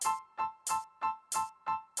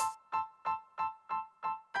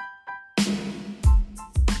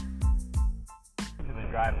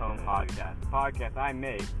Drive Home Podcast. The podcast I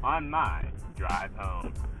make on my drive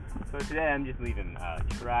home. So today I'm just leaving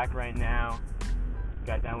track right now.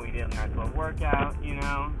 Got done, we did a nice little workout, It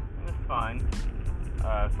was fun.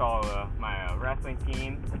 Saw my wrestling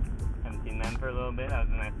team. Haven't seen them for a little bit. That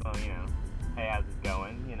was a nice little, hey, how's it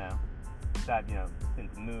going, So I've,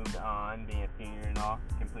 since moved on, being a senior and all,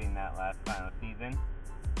 completing that last final season.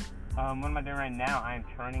 What am I doing right now? I'm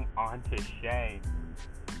turning on to Shay,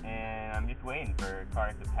 and I'm just waiting for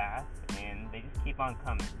cars to pass, and they just keep on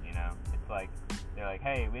coming, It's like, they're like,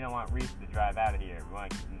 hey, we don't want Reese to drive out of here, we want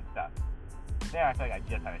to keep him stuck. There, I feel like I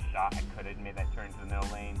just had a shot, I could have made that turn to the middle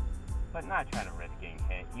lane, but not trying to risk getting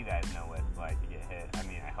hit. You guys know what it's like to get hit. I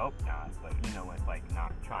mean, I hope not, but you know what it's like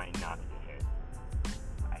trying not to get hit.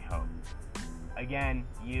 I hope. Again,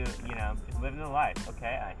 just living the life.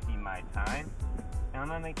 Okay, I see my time, and I'm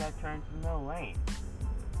going to make that turn to the middle lane.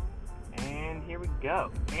 And here we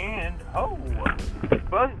go. And,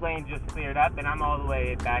 both lanes just cleared up, and I'm all the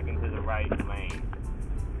way back into the right lane.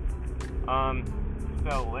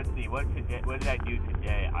 So, let's see, what did I do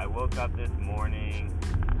today? I woke up this morning,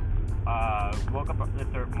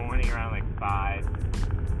 this morning around like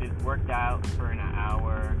 5, just worked out for an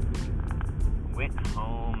hour, went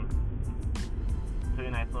home, took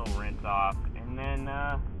a nice little rinse off, and then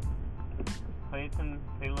played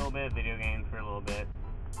a little bit of video games for a little bit.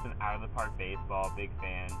 Some out of the park baseball, big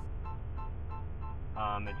fan.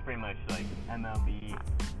 It's pretty much like MLB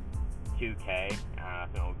 2K. It's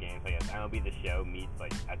an old game, so I guess MLB The Show meets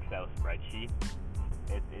like Excel spreadsheet.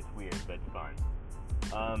 It's weird, but it's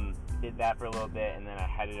fun. Did that for a little bit, and then I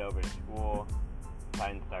headed over to school. I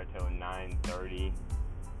didn't start till 9:30,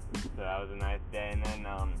 so that was a nice day. And then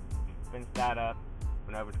finished that up.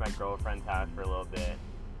 Went over to my girlfriend's house for a little bit,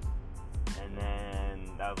 and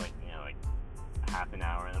then that was like half an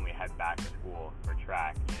hour, and then we head back to school for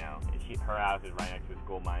track. Her house is right next to the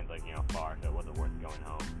school, mine's far, so it wasn't worth going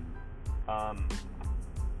home.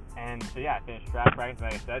 And so yeah, I finished track practice.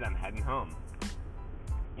 Like I said, I'm heading home.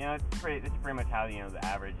 It's pretty much how the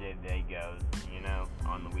average day goes.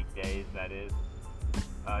 On the weekdays, that is.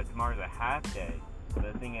 Tomorrow's a half day.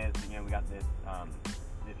 The thing is, we got this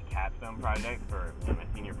capstone project for my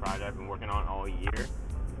senior project I've been working on all year,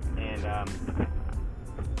 and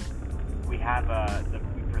we have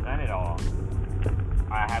we present it all.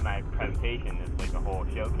 I have my presentation, it's like a whole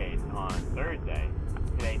showcase on Thursday,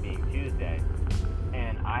 today being Tuesday,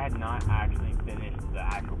 and I had not actually finished the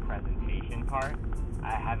actual presentation part.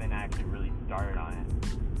 I haven't actually really started on it.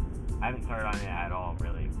 I haven't started on it at all,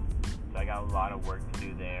 really. So I got a lot of work to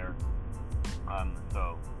do there.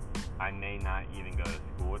 So I may not even go to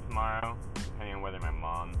school tomorrow, depending on whether my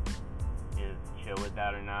mom is chill with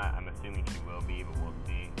that or not. I'm assuming she will be, but we'll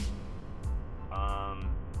see.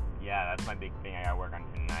 Yeah, that's my big thing I gotta work on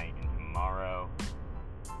tonight and tomorrow.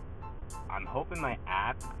 I'm hoping my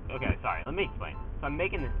app... Okay, sorry, let me explain. So I'm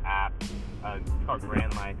making this app, it's called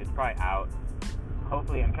Grand Life. It's probably out.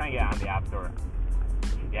 Hopefully, I'm trying to get it on the App Store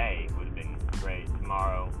today. Would have been great.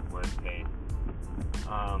 Tomorrow, worst case.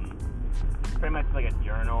 Pretty much like a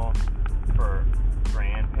journal for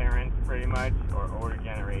grandparents, pretty much, or older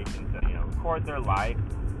generations. So, record their life,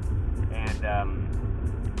 and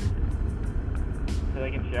so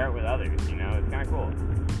they can share it with others. It's kind of cool.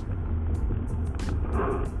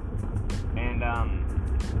 And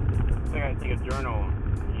it's like a journal,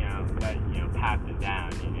 that passes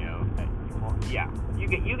down. Yeah, you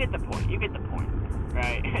get the point. You get the point,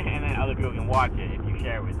 right? And then other people can watch it if you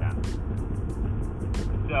share it with them.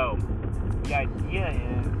 So the idea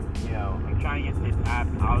is, I'm trying to get this app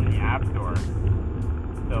out in the App Store.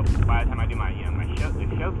 So by the time I do my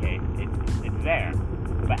the showcase, it's there.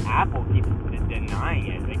 But Apple keeps denying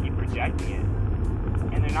it. They keep rejecting it,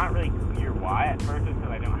 and they're not really clear why. At first, it's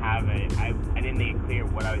because I don't have I didn't make it clear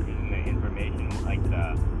what I was using the information,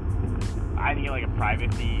 I had to get a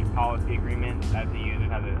privacy policy agreement that the users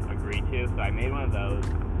have to agree to. So I made one of those,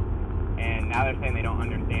 and now they're saying they don't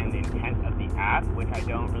understand the intent of the app, which I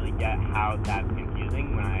don't really get how that's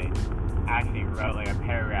confusing when I actually wrote a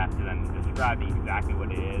paragraph to them describing exactly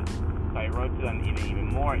what it is. So I wrote to them even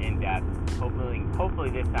more in depth. Hopefully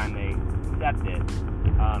this time they accept it.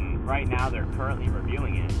 Right now they're currently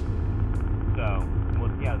reviewing it, so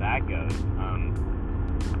we'll see how that goes.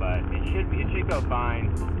 But it should go fine,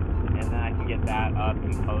 and then I can get that up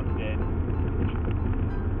and posted.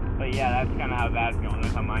 But yeah, that's kind of how that's going.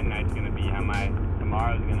 That's how my night's gonna be. How my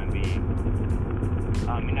tomorrow's gonna be.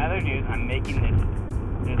 In other news, I'm making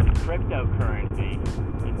this cryptocurrency.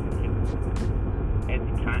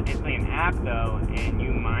 It's like an app though, and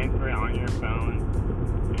you mine for it on your phone.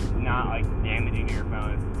 It's not damaging your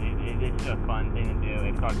phone. It's just a fun thing to do.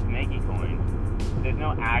 It's called Snaky Coin. there's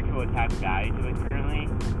no actual attached value to it currently.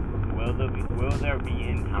 Will there be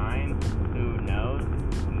in time? Who knows?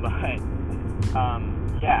 But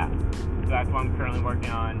yeah, so that's what I'm currently working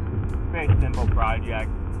on. Very simple project,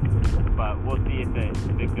 but we'll see if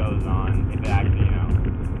it goes on, if it actually,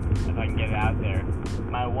 if I can get it out there.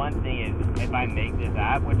 My one thing is, if I make this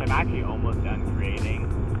app, which I'm actually almost done creating,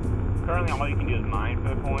 currently all you can do is mine for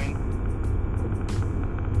the coins.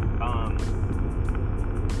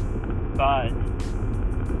 But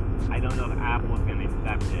I don't know if Apple's going to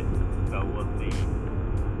accept it, so we'll see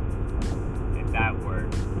if that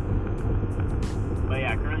works. But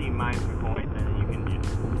yeah, currently you mine for coins, and you can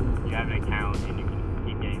you have an account, and you can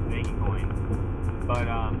keep making coins. But,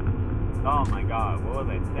 oh my god, what was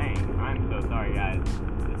I saying? I'm so sorry, guys.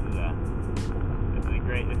 This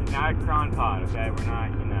is not a cron pod, okay? We're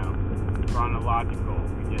not, chronological.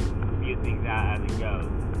 We just view things out as it goes.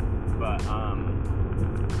 But,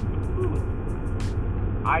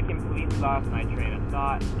 I completely lost my train of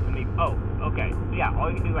thought. Okay. So yeah, all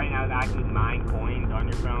you can do right now is actually mine coins on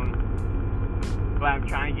your phone. But I'm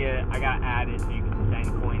trying to I got added so you can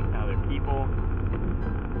send coins to other people.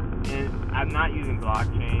 And I'm not using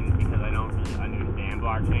blockchain because I don't really understand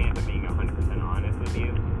blockchain, if I'm being 100% honest with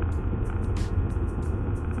you.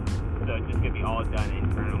 So it's just going to be all done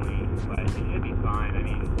internally, but it should be fine. I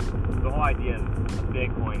mean, the whole idea of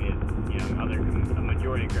Bitcoin is, a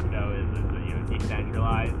majority of crypto is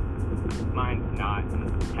decentralized. Mine's not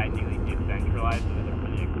technically decentralized, so it's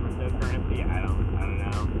really a cryptocurrency. I don't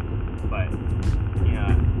know. But,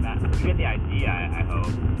 you get the idea, I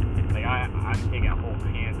hope. Like, I'm taking a whole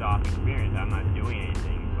hands-off experience. I'm not doing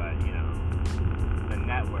anything, but, the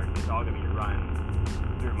network is all going to be run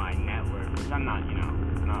through my network, which I'm not,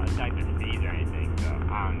 not affected fees or anything, so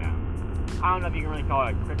I don't know. I don't know if you can really call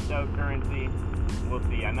it a cryptocurrency. We'll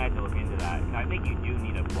see. I might have to look into that. I think you do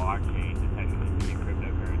need a blockchain to technically be a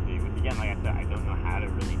cryptocurrency, which again, like I said, I don't know how to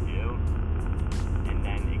really do. And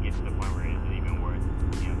then it gets to the point where it's even worth,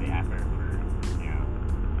 the effort for,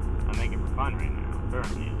 I'm making it for fun right now,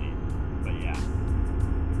 currently at least. But yeah.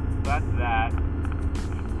 So that's that.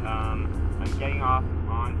 I'm getting off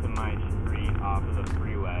onto my street off of the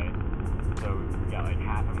freeway. So we got like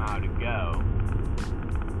half a mile to go.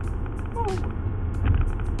 Woo.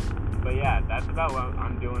 But yeah, that's about what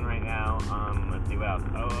I'm doing right now. Let's see what else.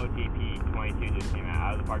 OOTP 22 just came out.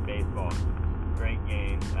 Out of the Park Baseball. Great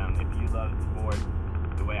game. If you love sports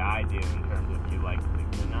the way I do, in terms of if you like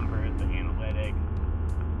the numbers, the analytics,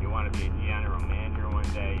 you want to be a general manager one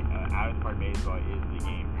day, Out of the Park Baseball is the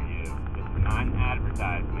game for you. It's not an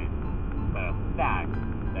advertisement, but a fact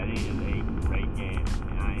that it is a great game,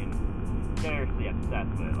 and I am seriously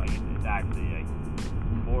obsessed with it. Like, it's actually like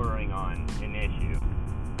bordering on an issue.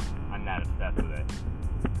 I'm not obsessed with it.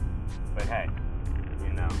 But hey,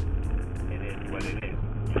 it is what it is.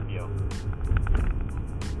 You feel.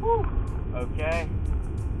 Whew. Okay.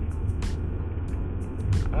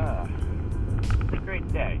 It's a great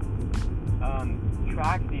day.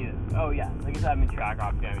 Track season. Oh yeah, like I said, I'm in track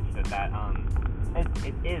off damage. So that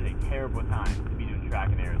it is a terrible time to be doing track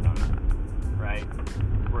in Arizona, right?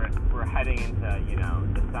 We're heading into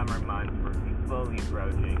the summer months. We're slowly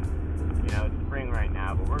approaching. It's spring right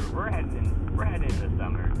now, but we're heading into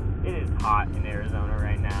summer. It is hot in Arizona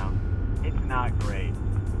right now. It's not great.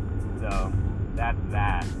 So that's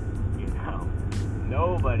that.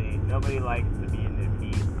 Nobody likes to be in the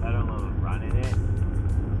heat, let alone run in it.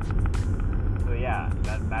 So yeah,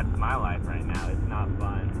 that's my life right now. It's not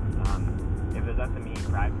fun. If it's up to me,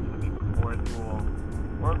 practice would be before school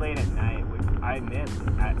or late at night, which I miss.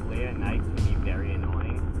 Late at night can be very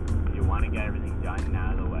annoying. You want to get everything done and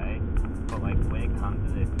out of the way. But like when it comes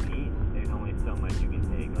to this heat, there's only so much you can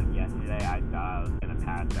take. Like yesterday, I thought I was gonna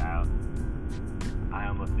pass out. I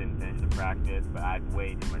almost didn't finish the practice, but I had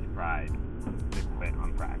way too much pride to quit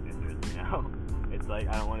on practices. It's like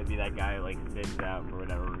I don't want to be that guy who like sits out for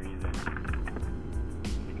whatever reason,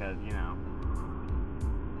 because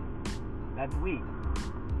that's weak.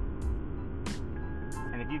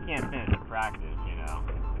 And if you can't finish a practice,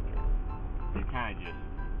 you kind of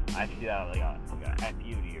just, I see that like a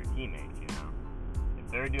FU to your teammates,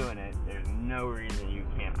 If they're doing it, there's no reason you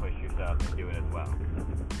can't push yourself and do it as well.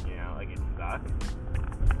 Like it sucks,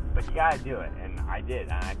 but you gotta do it, and I did,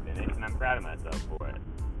 and I finished, and I'm proud of myself for it.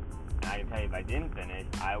 And I can tell you, if I didn't finish,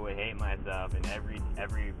 I would hate myself, and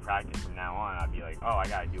every practice from now on, I'd be like, oh, I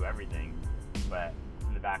gotta do everything. But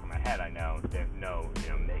in the back of my head, I know there's no,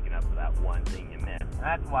 making up for that one thing you missed. And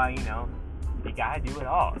that's why, you gotta do it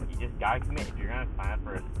all. You just gotta commit. If you're gonna sign up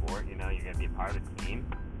for a sport, you're gonna be a part of a team,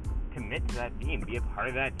 commit to that team. Be a part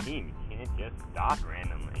of that team. You can't just stop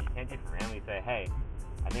randomly. You can't just randomly say, hey,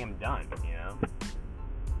 I think I'm done, you know.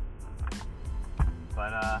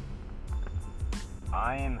 But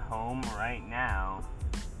I am home right now,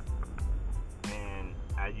 and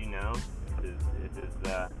as you know, this is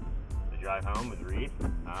the drive home with Reese.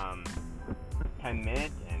 10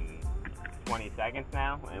 minutes and 20 seconds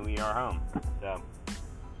now, and we are home. So,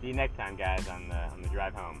 see you next time, guys, on the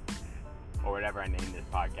drive home, or whatever I name this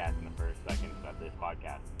podcast in the first seconds of this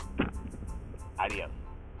podcast. Adios.